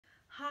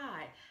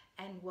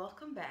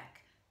welcome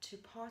back to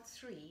part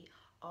 3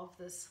 of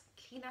this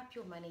Clean Up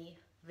Your Money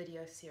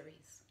video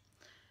series.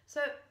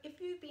 So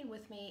if you've been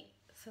with me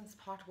since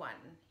part 1,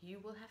 you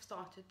will have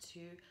started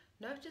to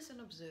notice and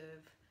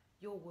observe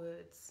your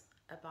words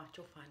about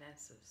your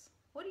finances.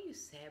 What do you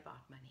say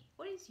about money?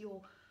 What is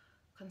your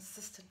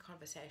consistent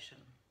conversation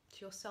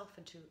to yourself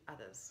and to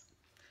others?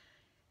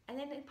 And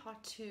then in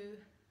part 2,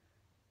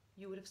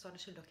 you would have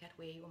started to look at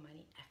where your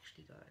money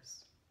actually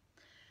goes.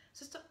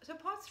 So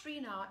part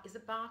 3 now is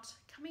about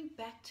coming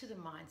back to the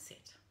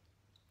mindset.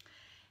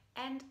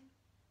 And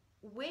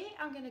where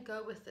I'm going to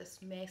go with this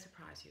may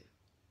surprise you.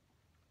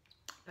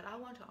 But I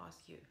want to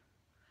ask you,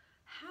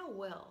 how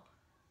well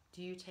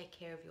do you take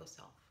care of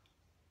yourself?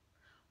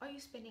 Are you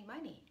spending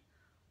money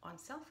on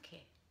self-care?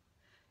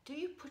 Do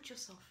you put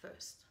yourself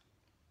first?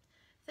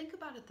 Think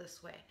about it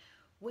this way.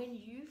 When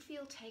you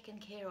feel taken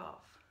care of,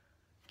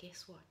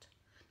 guess what?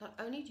 Not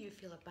only do you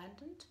feel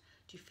abundant,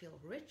 do you feel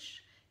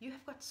rich, you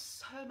have got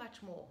so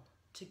much more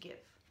to give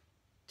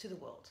to the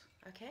world,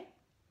 okay?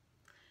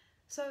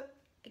 So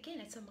again,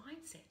 it's a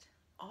mindset.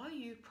 Are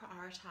you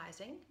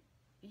prioritizing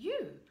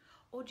you,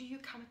 or do you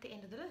come at the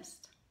end of the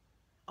list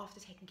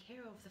after taking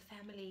care of the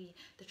family,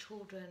 the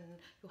children,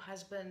 your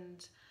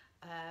husband,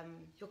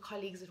 your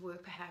colleagues at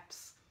work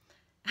perhaps?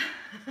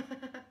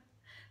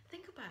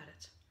 Think about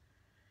it.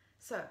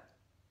 So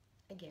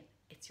again,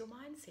 it's your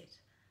mindset.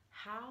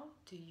 How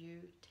do you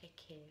take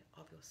care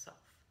of yourself?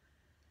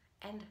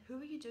 And who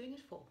are you doing it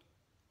for?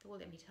 Well,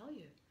 let me tell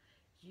you,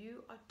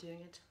 you are doing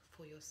it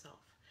for yourself.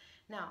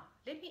 Now,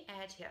 let me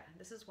add here, and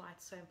this is why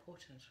it's so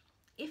important.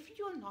 If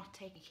you're not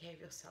taking care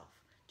of yourself,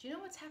 do you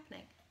know what's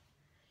happening?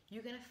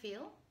 You're going to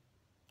feel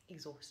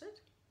exhausted,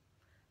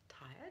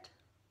 tired,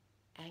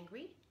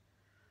 angry,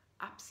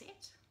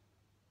 upset,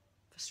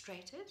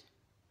 frustrated.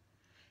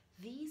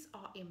 These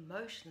are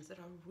emotions that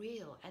are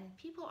real, and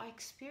people are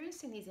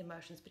experiencing these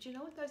emotions. But you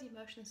know what those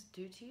emotions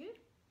do to you?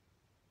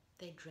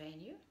 They drain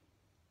you.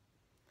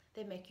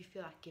 They make you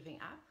feel like giving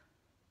up.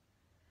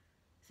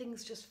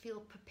 Things just feel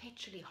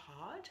perpetually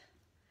hard.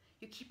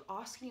 You keep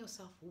asking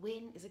yourself,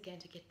 when is it going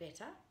to get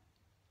better?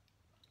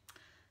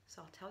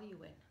 So I'll tell you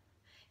when.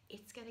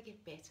 It's going to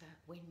get better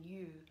when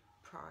you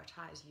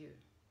prioritize you.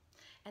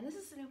 And this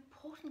is an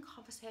important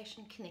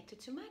conversation connected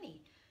to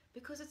money,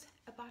 because it's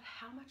about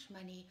how much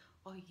money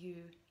are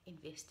you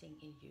investing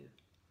in you.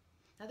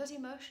 Now those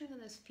emotions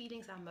and those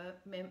feelings I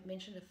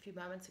mentioned a few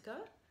moments ago,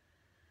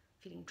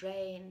 feeling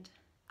drained,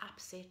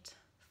 upset,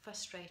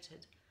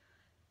 frustrated,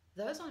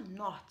 those are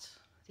not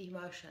the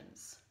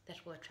emotions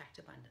that will attract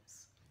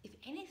abundance. If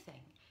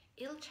anything,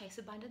 it'll chase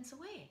abundance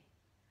away.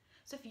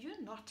 So if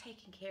you're not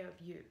taking care of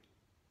you,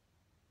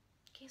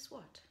 guess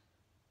what?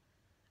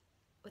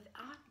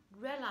 Without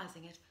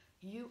realizing it,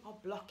 you are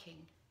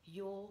blocking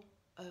your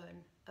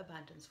own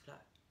abundance flow.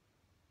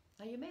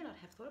 Now you may not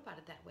have thought about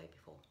it that way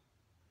before,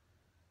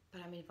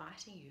 but I'm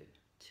inviting you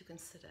to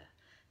consider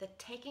that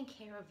taking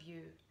care of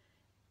you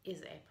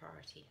is a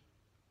priority.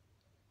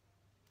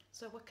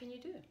 So what can you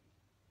do?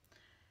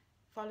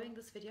 Following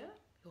this video,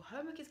 your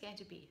homework is going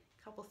to be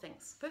a couple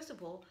things. First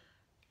of all,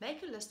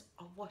 make a list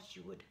of what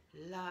you would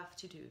love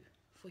to do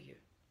for you.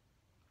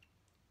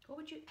 What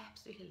would you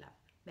absolutely love?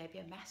 Maybe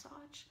a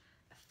massage,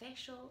 a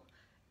facial,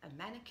 a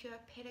manicure,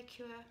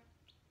 pedicure,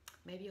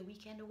 maybe a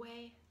weekend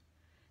away,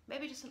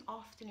 maybe just an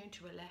afternoon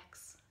to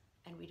relax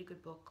and read a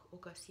good book, or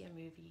go see a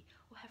movie,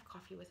 or have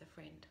coffee with a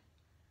friend.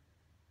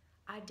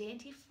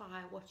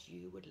 Identify what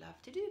you would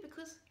love to do,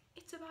 because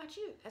it's about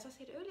you. As I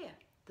said earlier,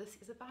 this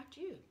is about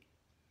you.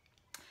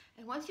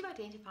 And once you've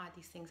identified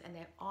these things and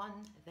they're on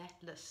that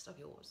list of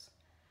yours,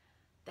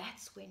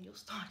 that's when you'll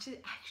start to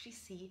actually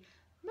see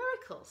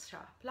miracles show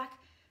up. Like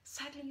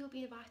suddenly you'll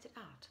be invited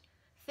out.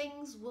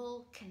 Things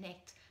will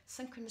connect.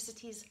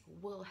 Synchronicities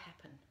will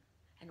happen.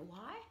 And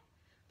why?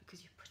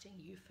 Because you're putting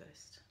you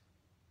first.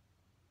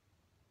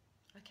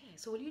 Okay,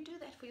 so will you do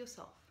that for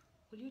yourself?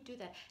 Will you do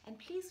that? And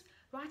please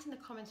write in the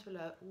comments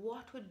below,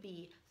 what would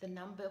be the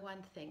number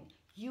one thing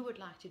you would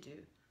like to do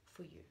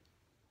for you?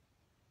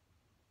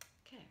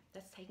 Okay,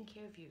 that's taking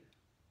care of you.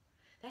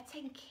 That's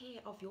taking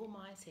care of your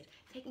mindset,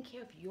 taking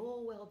care of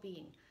your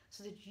well-being,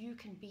 so that you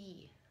can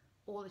be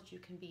all that you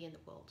can be in the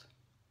world.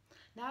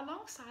 Now,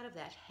 alongside of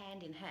that,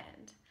 hand in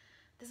hand,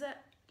 there's a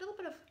little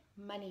bit of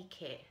money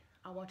care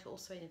I want to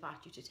also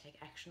invite you to take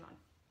action on.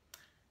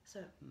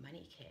 So,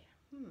 money care.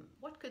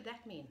 What could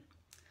that mean?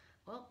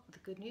 Well, the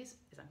good news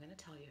is I'm going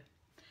to tell you.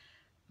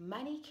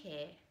 Money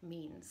care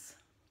means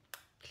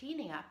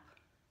cleaning up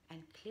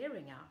and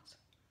clearing out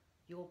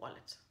your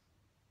wallet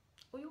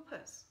or your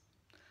purse.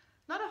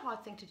 Not a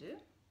hard thing to do.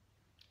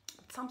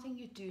 It's something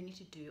you do need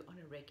to do on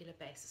a regular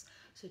basis.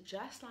 So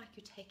just like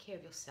you take care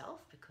of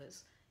yourself,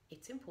 because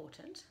it's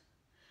important,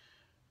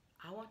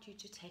 I want you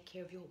to take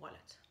care of your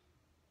wallet.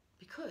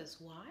 Because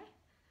why?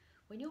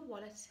 When your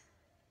wallet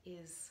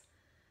is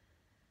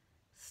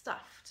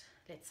stuffed,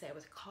 let's say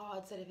with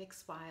cards that have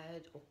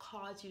expired, or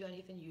cards you don't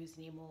even use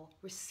anymore,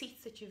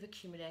 receipts that you've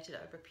accumulated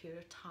over a period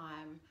of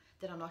time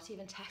that are not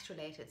even tax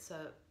related, so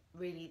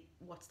really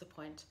what's the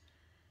point?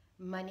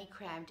 money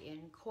crammed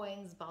in,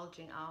 coins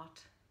bulging out.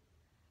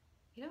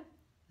 You know,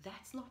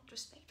 that's not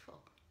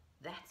respectful.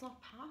 That's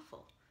not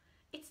powerful.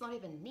 It's not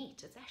even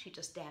neat. It's actually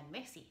just damn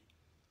messy.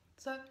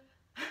 So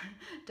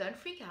don't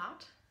freak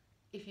out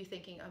if you're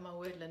thinking, oh my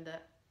word, Linda,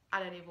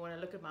 I don't even want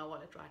to look at my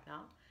wallet right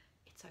now.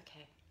 It's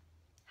okay.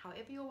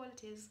 However your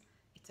wallet is,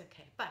 it's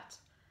okay. But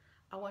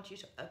I want you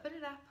to open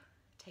it up,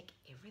 take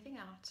everything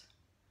out,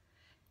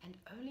 and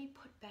only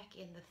put back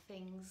in the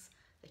things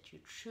that you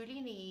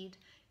truly need,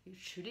 you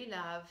truly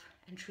love,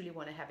 and truly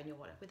want to have in your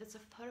wallet. Whether it's a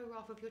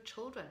photograph of your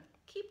children,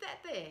 keep that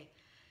there.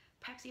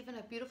 Perhaps even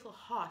a beautiful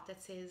heart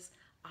that says,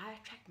 I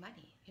attract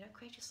money. You know,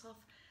 create yourself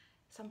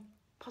some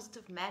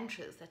positive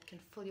mantras that can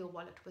fill your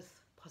wallet with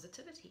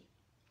positivity.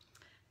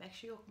 Make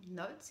sure your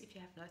notes, if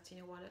you have notes in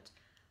your wallet,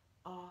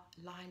 are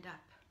lined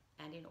up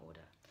and in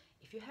order.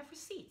 If you have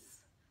receipts,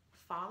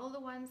 file the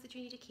ones that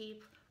you need to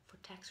keep for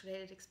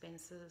tax-related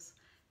expenses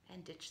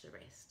and ditch the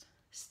rest.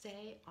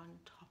 Stay on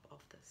top of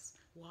this.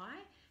 Why?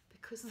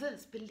 Because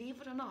this,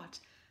 believe it or not,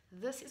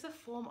 this is a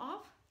form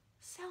of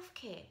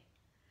self-care.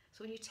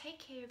 So when you take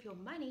care of your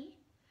money,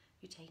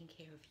 you're taking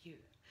care of you.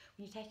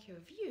 When you take care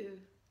of you,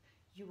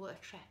 you will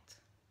attract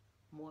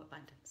more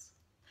abundance.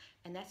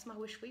 And that's my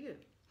wish for you.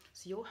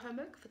 So your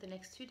homework for the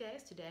next 2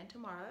 days, today and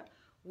tomorrow,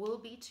 will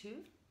be to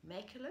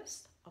make a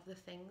list of the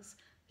things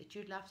that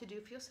you'd love to do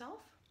for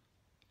yourself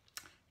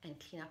and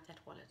clean up that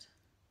wallet.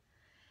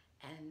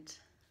 And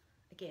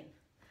again,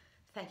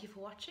 thank you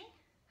for watching.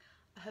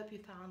 I hope you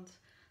found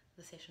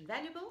the session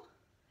valuable.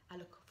 I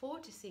look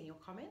forward to seeing your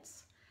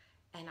comments,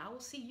 and I will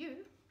see you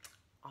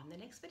on the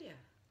next video.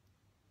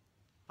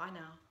 Bye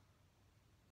now.